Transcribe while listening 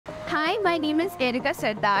Hi, my name is Aerica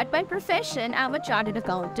Sardar. By profession, I'm a chartered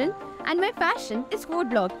accountant and my passion is food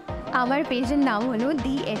blog. আমার পেজের নাম হলো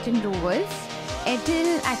দি এটেল rovers. এটেল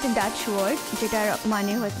একটা ডাচ ওয়ার্ড যেটার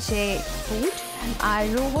মানে হচ্ছে ফুড, আর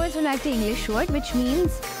রোভার্স হলো একটা English word which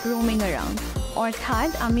means roaming around, অর্থাৎ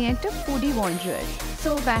আমি একটা foodie wanderer. So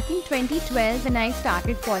back in 2012 when I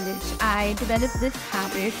started college, I developed this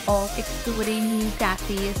habit of exploring new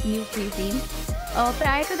cafes, new cuisines.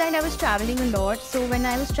 Prior to that, I was traveling a lot. So when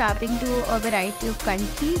I was traveling to a variety of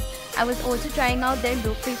countries, I was also trying out their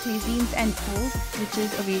local cuisines and food, which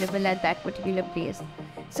is available at that particular place.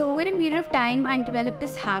 So over a period of time, I developed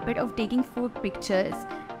this habit of taking food pictures.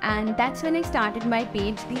 And that's when I started my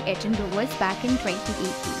page, The Eton Rovers, back in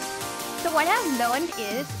 2018. So what I've learned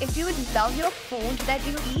is, if you love your food that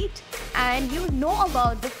you eat and you know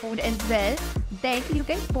about the food as well, then you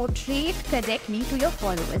can portray it correctly to your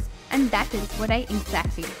followers. And that is what I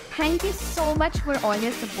exactly do. Thank you so much for all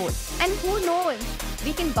your support. And who knows,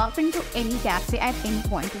 we can bump into any cafe at any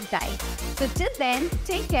point in time. So till then,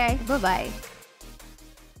 take care. Bye-bye.